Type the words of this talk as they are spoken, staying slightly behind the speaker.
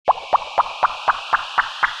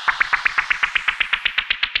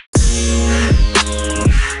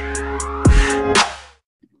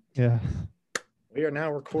Yeah. We are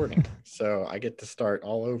now recording, so I get to start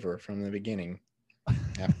all over from the beginning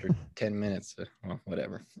after 10 minutes. Well,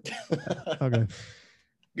 whatever. Okay.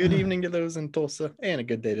 Good evening to those in Tulsa, and a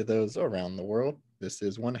good day to those around the world. This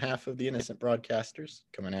is one half of the Innocent Broadcasters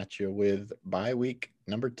coming at you with bye week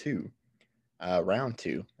number 2, round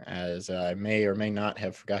 2, as I may or may not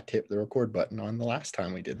have forgot to hit the record button on the last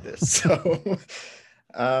time we did this. So,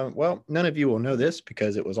 well, none of you will know this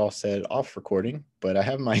because it was all said off recording, but I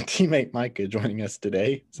have my teammate Micah joining us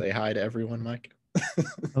today. Say hi to everyone, Micah.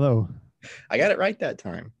 Hello. I got it right that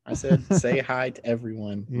time. I said, say hi to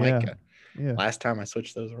everyone, Micah. Yeah. Last time I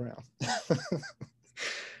switched those around. I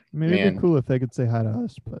mean, it'd be cool if they could say hi to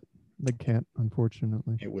us, but they can't,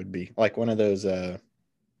 unfortunately. It would be like one of those, where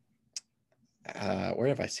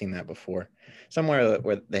have I seen that before? Somewhere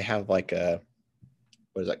where they have like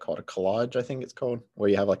what is that called? A collage, I think it's called, where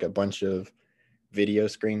you have like a bunch of video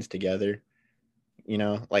screens together. You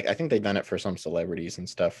know, like I think they've done it for some celebrities and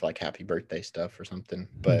stuff, like happy birthday stuff or something.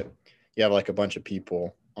 But you have like a bunch of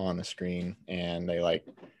people on the screen and they like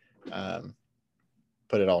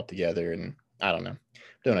put it all together. And I don't know. I'm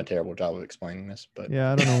doing a terrible job of explaining this, but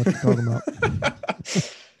yeah, I don't know what you're talking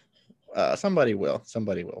about. Somebody will.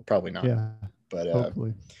 Probably not. Yeah, but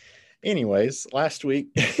hopefully. Anyways, last week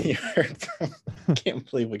you heard from, can't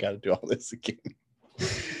believe we got to do all this again.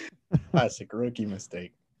 Classic rookie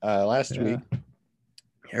mistake. Last week you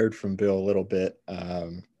heard from Bill a little bit.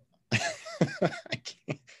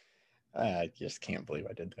 I just can't believe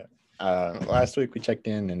I did that. Last week we checked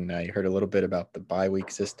in and you heard a little bit about the bye week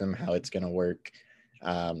system, how it's going to work.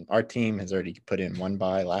 Our team has already put in one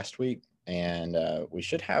bye last week, and we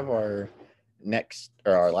should have our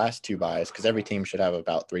last 2 byes, because every team should have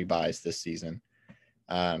about 3 byes this season.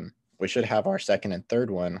 We should have our second and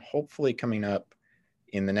third one hopefully coming up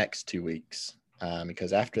in the next 2 weeks,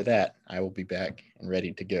 because after that I will be back and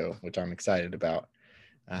ready to go, which I'm excited about,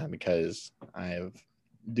 because I have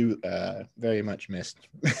very much missed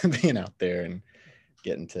being out there and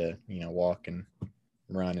getting to walk and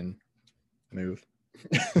run and move.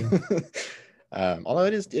 Although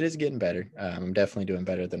it is getting better. I'm definitely doing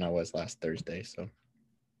better than I was last Thursday, so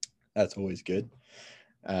that's always good.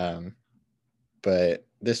 But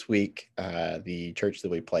this week, the church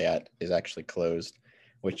that we play at is actually closed,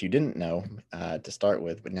 which you didn't know to start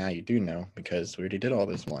with, but now you do know because we already did all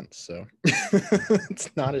this once, so it's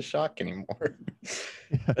not a shock anymore.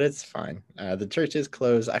 But it's fine. The church is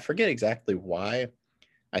closed. I forget exactly why.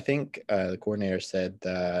 I think the coordinator said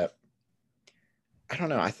that, I don't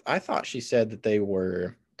know. I thought she said that they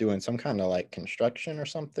were doing some kind of like construction or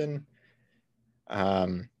something.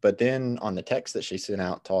 But then on the text that she sent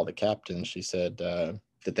out to all the captains, she said that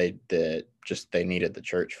they needed the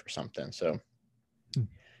church for something. So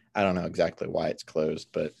I don't know exactly why it's closed,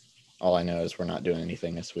 but all I know is we're not doing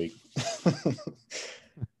anything this week.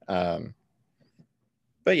 But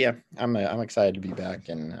yeah, I'm excited to be back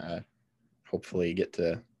and hopefully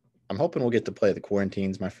I'm hoping we'll get to play the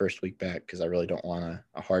Quarantines my first week back, because I really don't want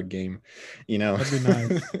a hard game, That'd be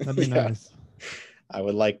nice. That'd be nice. I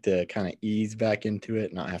would like to kind of ease back into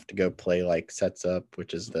it, not have to go play like Sets Up,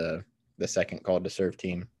 which is the second Called to Serve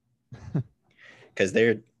team. Because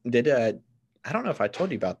I don't know if I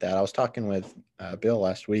told you about that. I was talking with Bill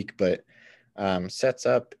last week, but Sets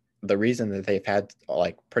Up, the reason that they've had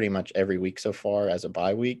like pretty much every week so far as a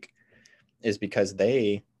bye week is because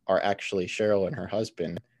they are actually, Cheryl and her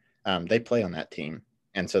husband, they play on that team.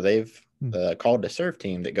 And so the Called to Serve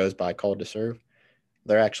team that goes by Called to Serve,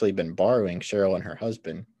 they're actually been borrowing Cheryl and her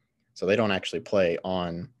husband. So they don't actually play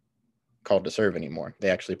on Called to Serve anymore.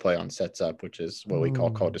 They actually play on Sets Up, which is what we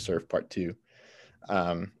call Called to Serve Part 2.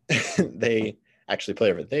 They actually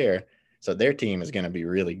play over there. So their team is going to be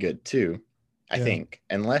really good too, I think,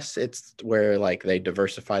 unless it's where like they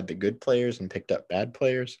diversified the good players and picked up bad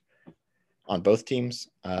players on both teams.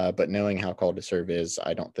 But knowing how Called to Serve is,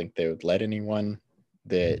 I don't think they would let anyone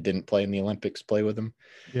that didn't play in the Olympics play with them.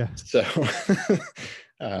 Yeah. So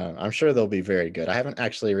I'm sure they'll be very good. I haven't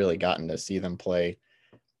actually really gotten to see them play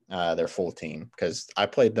their full team, because I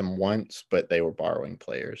played them once, but they were borrowing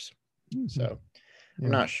players. Mm-hmm. So I'm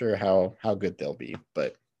not sure how good they'll be,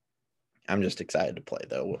 but I'm just excited to play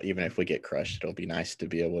though. Even if we get crushed, it'll be nice to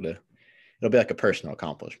be able to, it'll be like a personal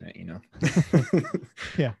accomplishment,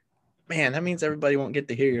 Yeah. Man, that means everybody won't get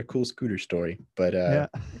to hear your cool scooter story, but yeah.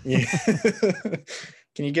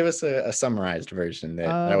 Can you give us a summarized version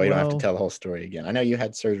that way you don't have to tell the whole story again? I know you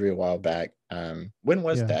had surgery a while back. When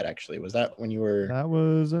was that actually? Was that when you were? That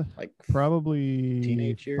was like probably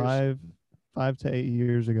teenage years, 5 to 8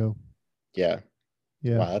 years ago. Yeah.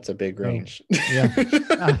 Wow, that's a big range. Yeah,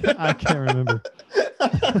 I can't remember.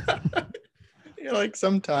 Like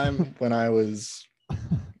sometime when I was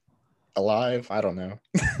alive, I don't know.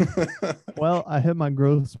 Well, I hit my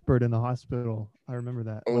growth spurt in the hospital. I remember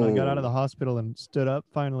that. When I got out of the Oh. hospital and stood up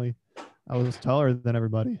finally, I was taller than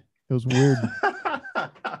everybody. It was weird.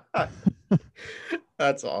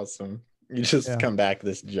 That's awesome. You just Yeah. come back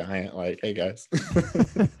this giant, like, hey guys,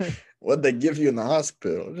 what'd they give you in the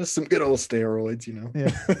hospital? Just some good old steroids, you know.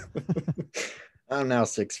 Yeah. I'm now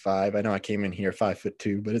 6'5". I know I came in here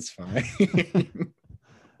 5'2", but it's fine.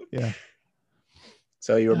 Yeah.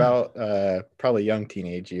 So you were about probably young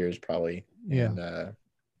teenage years, probably, Yeah. and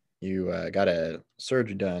you got a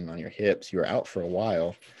surgery done on your hips. You were out for a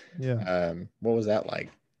while. Yeah. What was that like?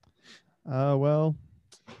 Well,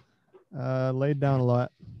 laid down a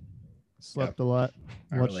lot, Yep, slept a lot,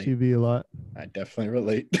 I watched relate. TV a lot. I definitely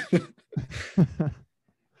relate.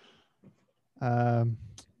 um,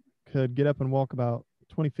 could get up and walk about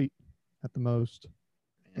 20 feet at the most.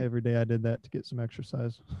 Every day I did that to get some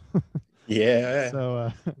exercise. Yeah,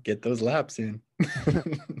 So, get those laps in.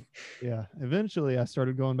 yeah, eventually I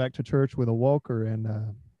started going back to church with a walker, and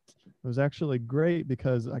it was actually great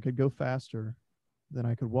because I could go faster than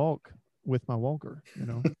I could walk with my walker,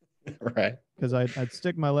 Right. because I'd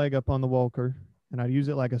stick my leg up on the walker and I'd use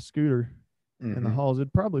it like a scooter in the halls.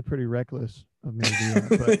 It'd probably pretty reckless of me to do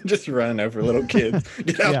that, but just run over little kids.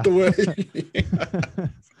 Get out yeah. the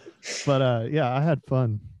way. But yeah, I had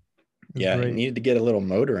fun. It was Yeah, you great. needed to get a little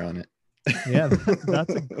motor on it. Yeah,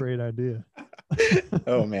 that's a great idea.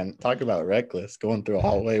 Oh man, talk about reckless, going through a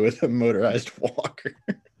hallway with a motorized walker.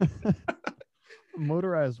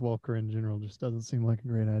 Motorized walker in general just doesn't seem like a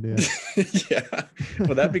great idea. Yeah.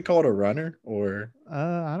 Would that be called a runner or?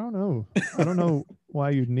 I don't know. I don't know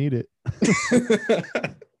why you'd need it.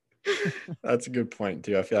 That's a good point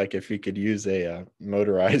too. I feel like if you could use a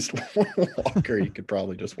motorized walker, you could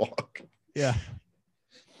probably just walk. Yeah.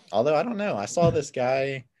 Although I don't know. I saw this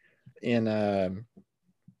guy in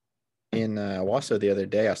Wausau the other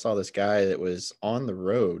day. I saw this guy that was on the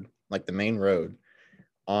road, like the main road,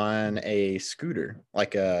 on a scooter,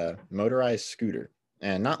 like a motorized scooter,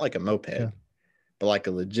 and not like a moped, Yeah. but like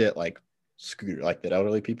a legit like scooter, like that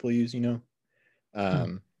elderly people use,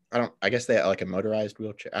 I guess they have like a motorized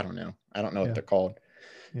wheelchair. I don't know what they're called.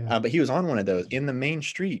 Yeah. But he was on one of those in the main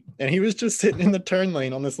street, and he was just sitting in the turn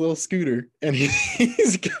lane on this little scooter, and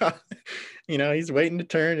he's got, he's waiting to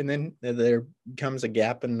turn, and then there comes a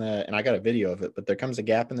gap and I got a video of it, but there comes a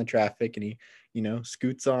gap in the traffic, and he,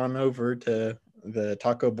 scoots on over to the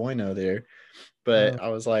Taco Bueno there. But I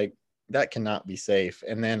was like, that cannot be safe.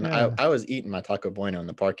 And then Yeah. I was eating my Taco Bueno in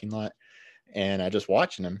the parking lot, and I just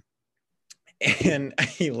watching him. And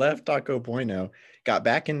he left Taco Bueno, got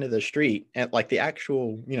back into the street at like the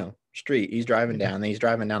actual, street. He's driving down, then he's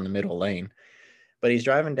driving down the middle lane. But he's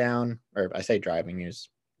driving down, or I say driving, he's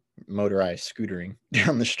motorized scootering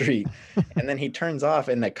down the street. And then he turns off,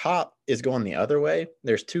 and the cop is going the other way.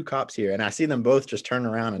 There's two cops here, and I see them both just turn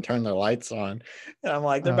around and turn their lights on. And I'm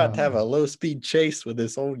like, they're about to have a low speed chase with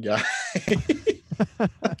this old guy.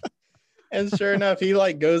 And sure enough, he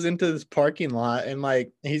like goes into this parking lot, and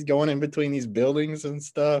like he's going in between these buildings and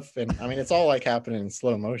stuff. And I mean, it's all like happening in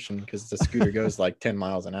slow motion because the scooter goes like 10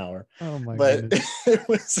 miles an hour. Oh my But goodness. it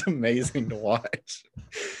was amazing to watch.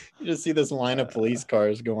 You just see this line of police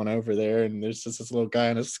cars going over there, and there's just this little guy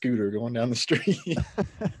on a scooter going down the street.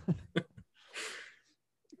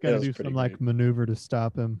 Got to do some like maneuver to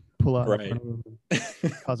stop him, pull out in front of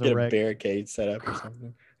him, cause Get a wreck. barricade set up or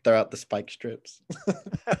something. Throw out the spike strips.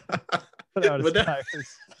 Put out his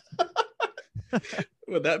tires.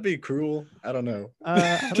 Would that be cruel? I don't know.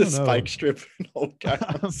 I don't know. Spike strip an old guy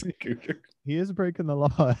on a scooter. He is breaking the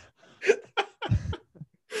law.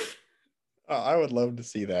 I would love to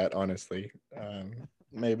see that, honestly.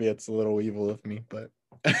 Maybe it's a little evil of me, but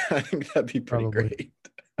I think that'd be pretty great.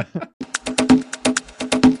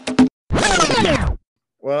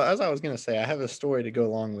 Well, as I was going to say, I have a story to go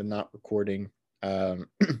along with not recording.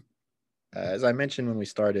 As I mentioned when we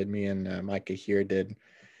started, me and Micah here did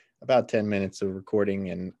about 10 minutes of recording,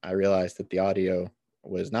 and I realized that the audio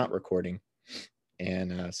was not recording.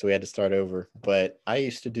 And so we had to start over. But I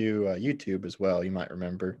used to do YouTube as well, you might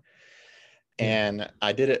remember. And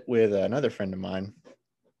I did it with another friend of mine.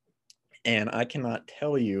 And I cannot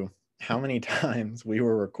tell you how many times we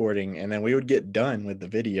were recording, and then we would get done with the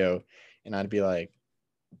video, and I'd be like,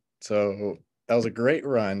 so that was a great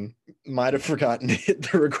run. Might have forgotten to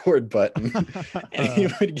hit the record button. And he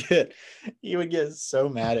would get so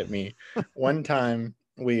mad at me. One time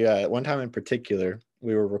in particular,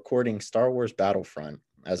 we were recording Star Wars Battlefront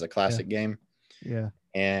as a classic game. Yeah.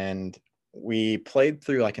 And we played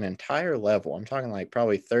through like an entire level. I'm talking like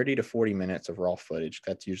probably 30 to 40 minutes of raw footage.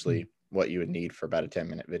 That's usually what you would need for about a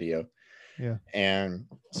 10-minute video. Yeah. And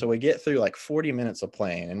so we get through like 40 minutes of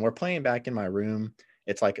playing, and we're playing back in my room.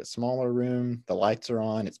 It's like a smaller room. The lights are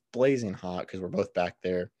on. It's blazing hot because we're both back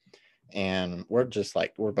there. And we're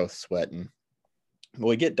both sweating. But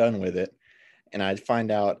we get done with it, and I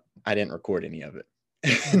find out I didn't record any of it.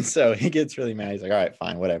 And so he gets really mad. He's like, all right,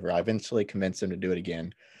 fine, whatever. I eventually convinced him to do it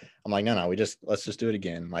again. I'm like, no, let's just do it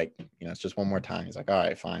again. Like, it's just one more time. He's like, all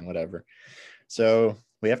right, fine, whatever. So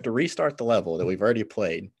we have to restart the level that we've already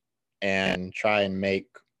played and try and make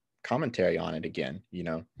commentary on it again,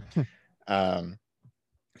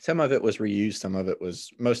 Some of it was reused.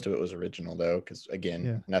 Most of it was original though. Cause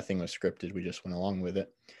again, nothing was scripted. We just went along with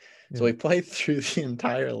it. Yeah. So we played through the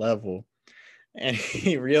entire level, and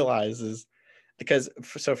he realizes,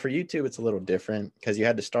 so for YouTube, it's a little different because you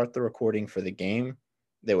had to start the recording for the game.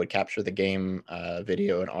 They would capture the game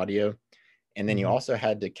video and audio. And then you also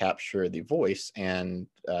had to capture the voice and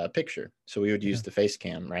picture. So we would use the face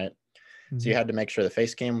cam, right? Mm-hmm. So you had to make sure the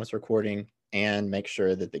face cam was recording and make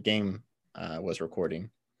sure that the game was recording.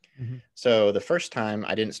 Mm-hmm. So the first time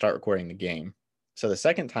I didn't start recording the game. So the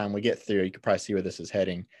second time we get through, you could probably see where this is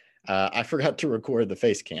heading. I forgot to record the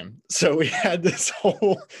face cam. So we had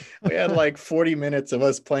like 40 minutes of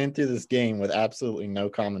us playing through this game with absolutely no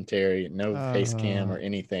commentary, no face cam or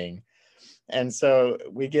anything. And so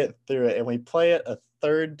we get through it and we play it a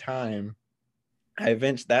third time.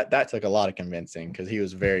 That took a lot of convincing because he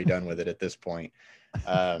was very done with it at this point.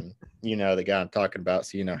 The guy I'm talking about,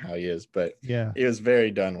 so you know how he is, but he was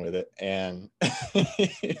very done with it. And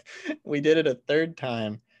we did it a third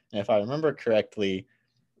time. And if I remember correctly,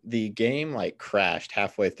 the game like crashed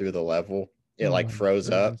halfway through the level. It froze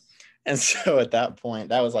up. And so at that point,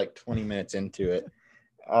 that was like 20 minutes into it.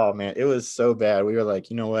 Oh man, it was so bad. We were like,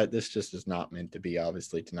 you know what? This just is not meant to be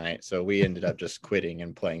obviously tonight. So we ended up just quitting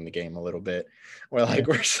and playing the game a little bit. We're like,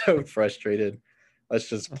 we're so frustrated. Let's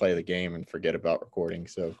just play the game and forget about recording.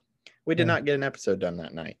 So we did not get an episode done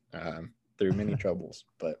that night through many troubles.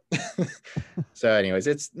 But so anyways,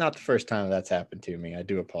 it's not the first time that's happened to me. I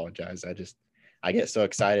do apologize. I get so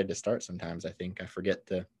excited to start sometimes. I think I forget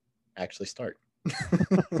to actually start.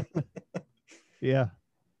 Yeah.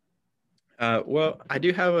 Well, I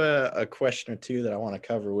do have a question or two that I want to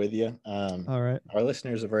cover with you. All right. Our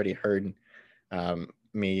listeners have already heard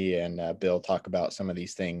me and Bill talk about some of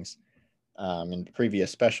these things in previous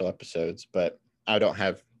special episodes, but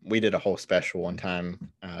we did a whole special one time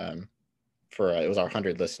it was our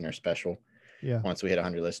 100 listener special. Yeah. Once we hit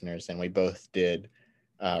 100 listeners, and we both did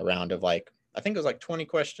a round of I think it was 20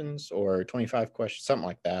 questions or 25 questions, something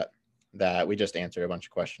like that we just answered a bunch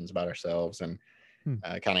of questions about ourselves and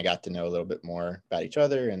kind of got to know a little bit more about each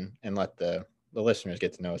other and let the listeners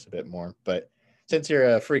get to know us a bit more. But since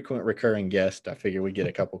you're a frequent recurring guest, I figure we get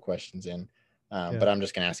a couple questions in. But I'm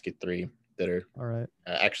just going to ask you 3 that are all right.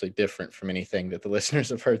 Actually different from anything that the listeners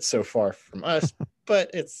have heard so far from us.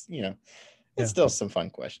 But it's, it's still some fun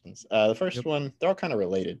questions. The first one, they're all kind of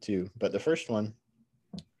related too. But the first one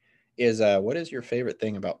is, what is your favorite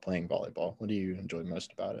thing about playing volleyball? What do you enjoy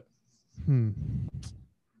most about it? It can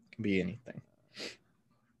be anything.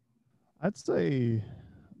 I'd say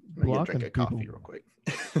blocking drink a people. Coffee real quick.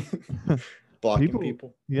 Blocking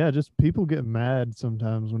people. Yeah, just people get mad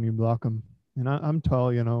sometimes when you block them. And I'm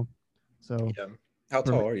tall, so. Yeah. How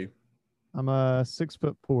tall are you? I'm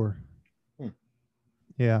 6'4".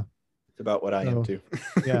 Yeah. It's about what I am too.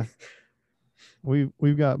 Yeah.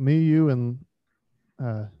 We've got me, you, and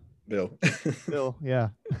Bill. Bill, yeah,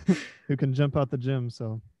 who can jump out the gym.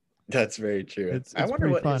 So that's very true. It's I wonder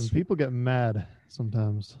what fun. People get mad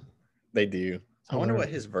sometimes. They do. I wonder what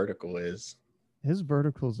his vertical is. His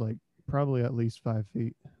vertical is probably at least 5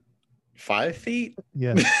 feet. 5 feet?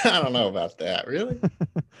 Yeah. I don't know about that. Really?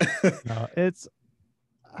 No, it's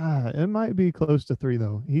it might be close to 3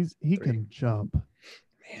 though. He 3. Can jump.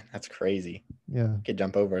 Man, that's crazy. Yeah. He could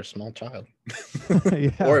jump over a small child.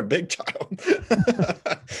 Yeah. Or a big child.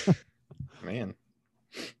 Man.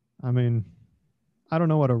 I mean, I don't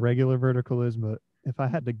know what a regular vertical is, but if I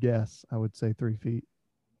had to guess, I would say 3 feet.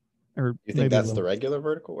 Or you think that's the regular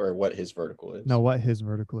vertical or what his vertical is? No, what his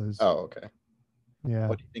vertical is. Oh, okay. Yeah.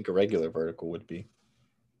 What do you think a regular vertical would be?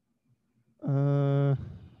 A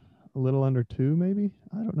little under 2, maybe.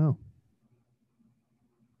 I don't know.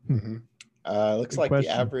 Mm-hmm. Looks Good like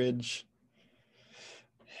question.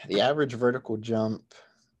 The average vertical jump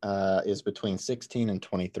is between 16 and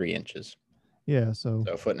 23 inches. Yeah, so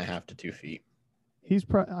 1.5 to 2 feet.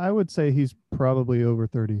 I would say he's probably over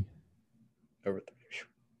 30. Over 30.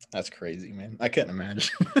 That's crazy, man. I couldn't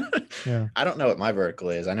imagine. Yeah. I don't know what my vertical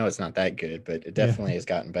is. I know it's not that good, but it definitely has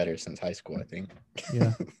gotten better since high school, I think.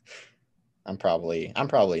 Yeah. I'm probably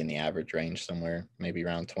in the average range somewhere, maybe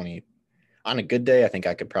around 20. On a good day, I think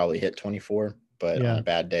I could probably hit 24, but on Yeah. a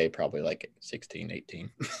bad day, probably like 16, 18.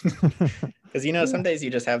 Because, some Yeah. days you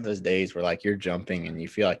just have those days where like you're jumping and you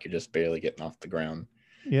feel like you're just barely getting off the ground.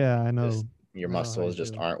 Yeah, I Just know. your I know how you muscles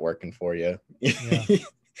just feel. aren't working for you. Yeah.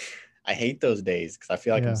 I hate those days because I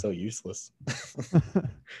feel like I'm Yeah. so useless.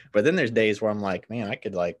 But then there's days where I'm like, man, I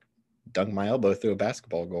could like dunk my elbow through a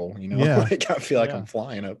basketball goal. Yeah. Like I feel like Yeah. I'm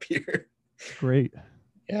flying up here. It's great.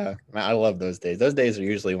 Yeah, I love those days. Those days are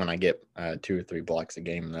usually when I get 2 or 3 blocks a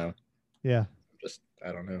game, though. Yeah. Just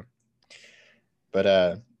I don't know,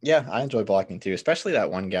 but yeah, I enjoy blocking too, especially that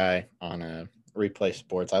one guy on Replay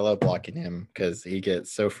Sports. I love blocking him because he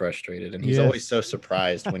gets so frustrated and he's always Yes. so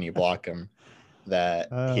surprised when you block him that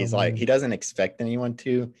Oh he's like he man. doesn't expect anyone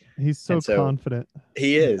to, He's so and so confident.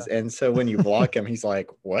 he Yeah. is, and so when you block him, he's like,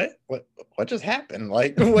 what just happened?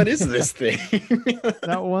 Like, what is this thing?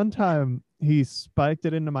 That one time he spiked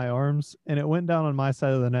it into my arms and it went down on my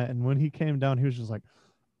side of the net. And when he came down, he was just like,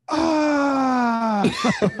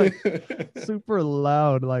 ah, like super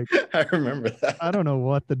loud. Like, I remember that. I don't know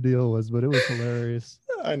what the deal was, but it was hilarious.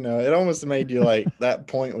 I know. It almost made you like that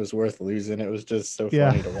point was worth losing. It was just so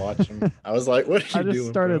Yeah. funny to watch him. I was like, what are I you just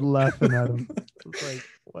doing, started bro? laughing at him. I was like,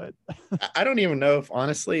 what? I don't even know if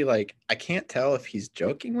honestly, like, I can't tell if he's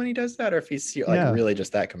joking when he does that or if he's like Yeah. really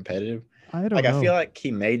just that competitive. I Like, don't I feel know. like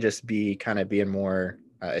he may just be kind of being more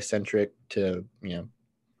eccentric to,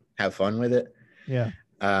 have fun with it. Yeah.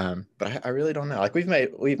 But I really don't know. Like we've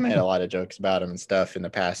made a lot of jokes about him and stuff in the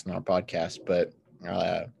past in our podcast, but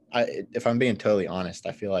if I'm being totally honest,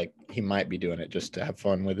 I feel like he might be doing it just to have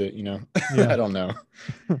fun with it. Yeah. I don't know.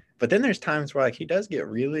 But then there's times where like he does get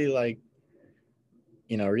really like,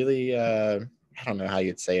 really I don't know how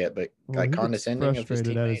you'd say it, but Well, like he gets condescending of his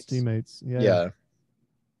frustrated at his teammates. teammates. Yeah. Yeah.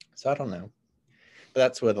 So I don't know. But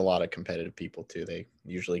that's with a lot of competitive people too. They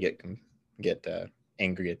usually get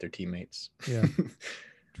angry at their teammates. Yeah.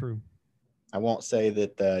 True. I won't say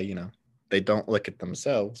that they don't look at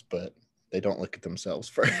themselves, but they don't look at themselves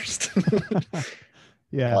first. A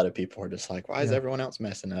Yeah. lot of people are just like, why is Yeah. everyone else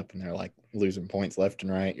messing up? And they're like losing points left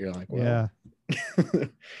and right. You're like, well, Yeah.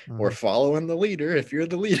 we're following the leader if you're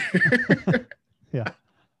the leader. Yeah.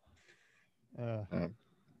 Um,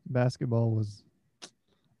 Basketball was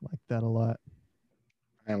like that a lot.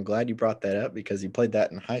 I'm glad you brought that up because you played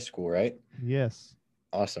that in high school, right? Yes.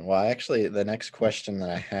 Awesome. Well, actually, the next question that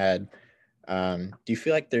I had, do you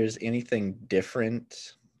feel like there's anything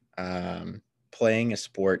different playing a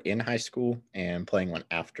sport in high school and playing one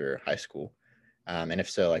after high school? And if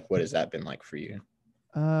so, like, what has that been like for you?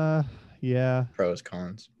 Yeah. Pros,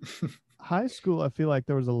 cons. High school, I feel like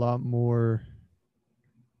there was a lot more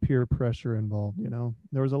peer pressure involved,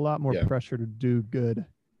 There was a lot more Yeah. pressure to do good.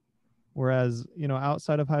 Whereas,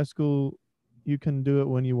 outside of high school, you can do it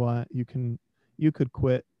when you want. You could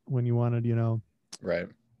quit when you wanted, Right.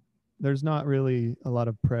 There's not really a lot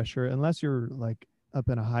of pressure unless you're like up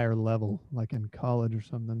in a higher level, like in college or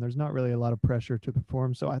something. There's not really a lot of pressure to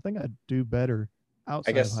perform. So I think I'd do better I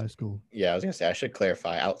outside of guess, high school. yeah, I was gonna say I should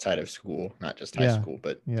clarify outside of school, not just high Yeah. school,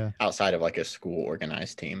 but Yeah. outside of like a school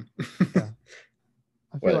organized team, Yeah.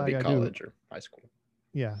 I feel whether it like be I do. college or high school.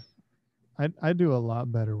 Yeah. I do a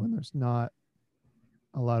lot better when there's not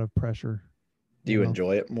a lot of pressure, Do you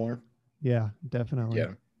enjoy it more? Yeah, definitely.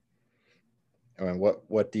 Yeah. I mean,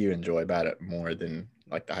 what do you enjoy about it more than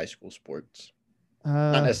like the high school sports?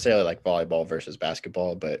 Not Uh, necessarily like volleyball versus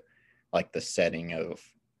basketball, but like the setting of,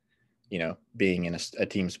 being in a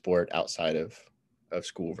team sport outside of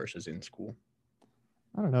school versus in school.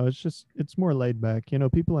 I don't know. It's more laid back.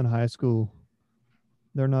 People in high school,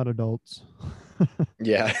 they're not adults.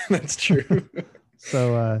 Yeah, that's true.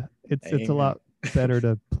 So it's a Amen. lot better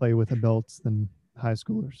to play with adults than high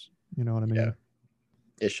schoolers. You know what I mean? Yeah,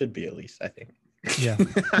 it should be at least, I think. Yeah.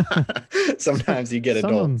 Sometimes you get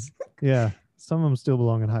Some of them, adults. yeah, some of them still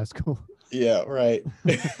belong in high school. Yeah, right.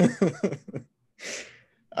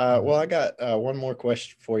 Well, I got one more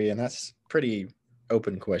question for you, and that's pretty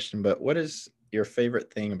open question. But what is your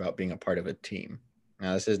favorite thing about being a part of a team?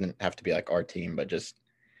 Now, this doesn't have to be like our team, but just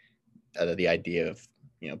the idea of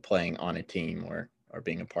playing on a team or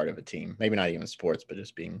being a part of a team. Maybe not even sports, but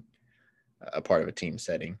just being a part of a team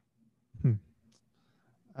setting.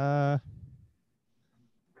 Uh,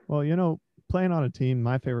 well, playing on a team,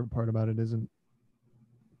 my favorite part about it isn't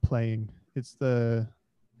playing. It's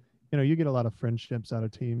you get a lot of friendships out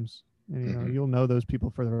of teams, and you'll know those people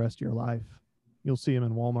for the rest of your life. You'll see them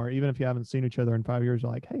in Walmart, even if you haven't seen each other in 5 years.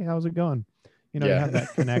 You're like, hey, how's it going? You have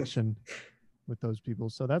that connection with those people.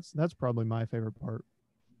 So that's probably my favorite part,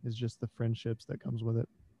 is just the friendships that comes with it.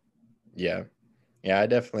 Yeah. Yeah, I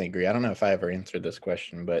definitely agree. I don't know if I ever answered this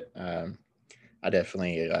question, but I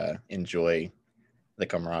definitely enjoy the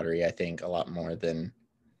camaraderie, I think, a lot more than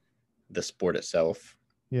the sport itself.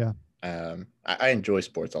 Yeah. I enjoy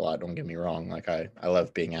sports a lot. Don't get me wrong. Like I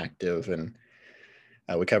love being active, and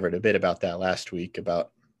we covered a bit about that last week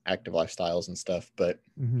about active lifestyles and stuff. But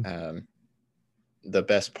Hmm. um, the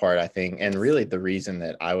best part, I think, and really the reason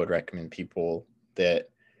that I would recommend people that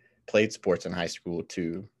played sports in high school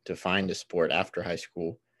to find a sport after high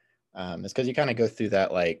school, is because you kind of go through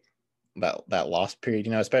that like that lost period,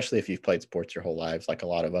 especially if you've played sports your whole lives, like a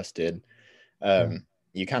lot of us did. Yeah.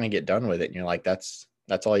 You kind of get done with it, and you're like, that's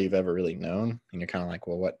all you've ever really known, and you're kind of like,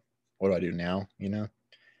 well, what do I do now?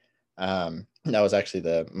 That was actually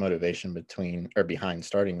the motivation behind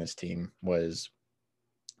starting this team, was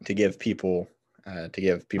to give people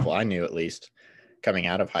I knew, at least coming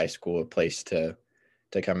out of high school, a place to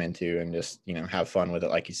come into and just have fun with it,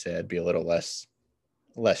 like you said, be a little less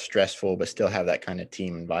stressful, but still have that kind of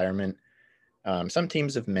team environment. Some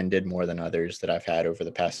teams have mended more than others that I've had over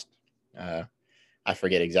the past. I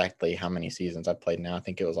forget exactly how many seasons I've played now. I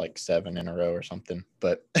think it was like 7 in a row or something.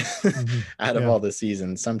 But Hmm. out of Yeah. all the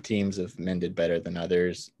seasons, some teams have mended better than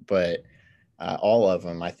others. But all of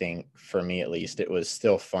them, I think, for me at least, it was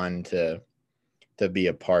still fun to be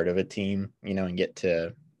a part of a team, and get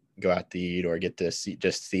to go out to eat or get to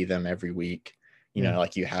see them every week. Yeah.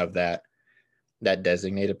 Like you have that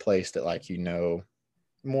designated place that, like,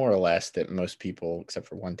 more or less, that most people, except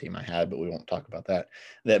for one team I had, but we won't talk about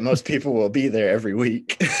that most people will be there every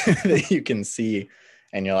week that you can see.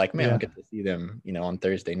 And you're like, man, I'll Yeah. get to see them, on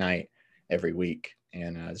Thursday night every week.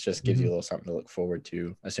 And it just gives Hmm. you a little something to look forward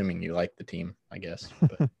to, assuming you like the team, I guess.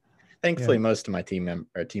 But Yeah. thankfully, most of my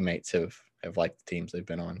teammates have liked the teams they've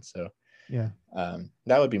been on. So Yeah.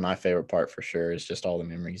 that would be my favorite part for sure, is just all the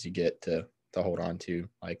memories you get to hold on to.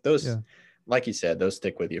 Like those, Yeah. like you said, those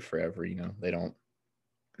stick with you forever.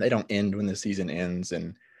 They don't end when the season ends,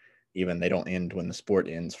 and even they don't end when the sport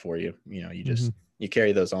ends for you. You Hmm. just you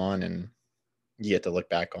carry those on, and you get to look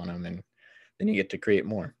back on them, and then you get to create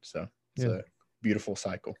more. So it's Yeah. a beautiful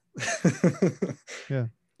cycle. Yeah.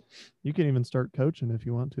 You can even start coaching if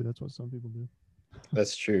you want to. That's what some people do.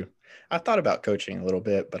 That's true. I thought about coaching a little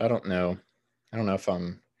bit, but I don't know. I don't know if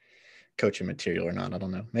I'm coaching material or not. I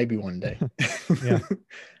don't know. Maybe one day. Yeah.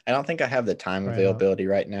 I don't think I have the time Try it out. availability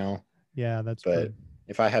right now, Yeah, that's but true.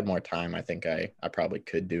 if I had more time, I think I probably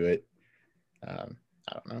could do it. I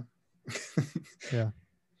don't know. Yeah.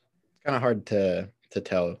 It's kind of hard to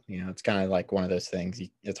tell. It's kind of like one of those things.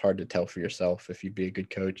 It's hard to tell for yourself if you'd be a good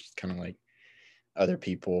coach. It's kind of like other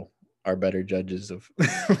people are better judges of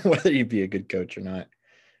whether you'd be a good coach or not.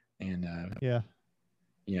 And Yeah.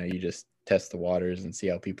 you just test the waters and see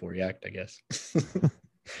how people react, I guess.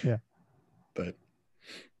 Yeah. But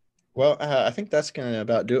well, I think that's gonna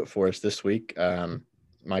about do it for us this week.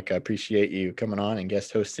 Mike, I appreciate you coming on and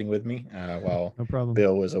guest hosting with me while No problem.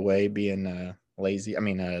 Bill was away being lazy. I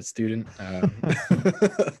mean, a student,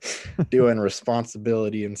 doing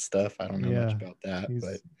responsibility and stuff. I don't know much Yeah. about that,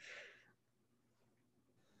 but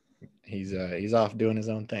He's he's off doing his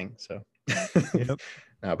own thing. So, yep.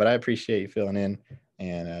 no, but I appreciate you filling in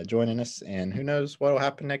and joining us. And who knows what will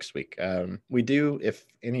happen next week? We do, if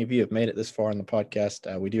any of you have made it this far in the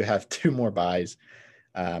podcast, we do have 2 more buys,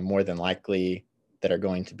 more than likely, that are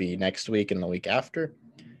going to be next week and the week after.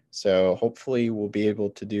 So hopefully we'll be able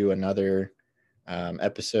to do another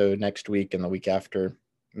episode next week and the week after.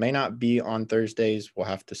 May not be on Thursdays. We'll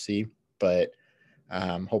have to see, but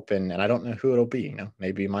hoping, and I don't know who it'll be.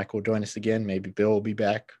 Maybe Mike will join us again. Maybe Bill will be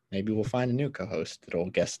back. Maybe we'll find a new co-host that'll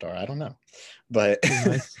guest star. I don't know, but Be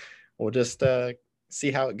nice. we'll just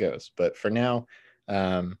see how it goes. But for now,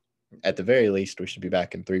 um, at the very least, we should be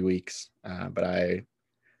back in 3 weeks. But I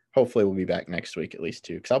hopefully we'll be back next week at least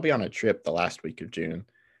too, because I'll be on a trip the last week of June,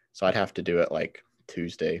 so I'd have to do it like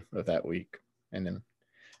Tuesday of that week, and then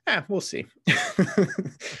we'll see.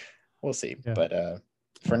 We'll see. Yeah. But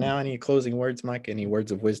for now, any closing words, Mike? Any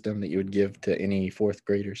words of wisdom that you would give to any 4th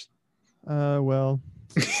graders? Well,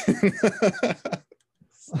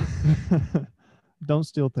 don't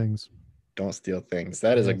steal things. Don't steal things.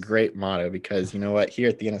 That is a Yes. great motto, because you know what? Here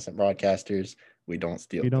at the Innocent Broadcasters, we don't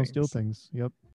steal You don't steal things. things. Yep.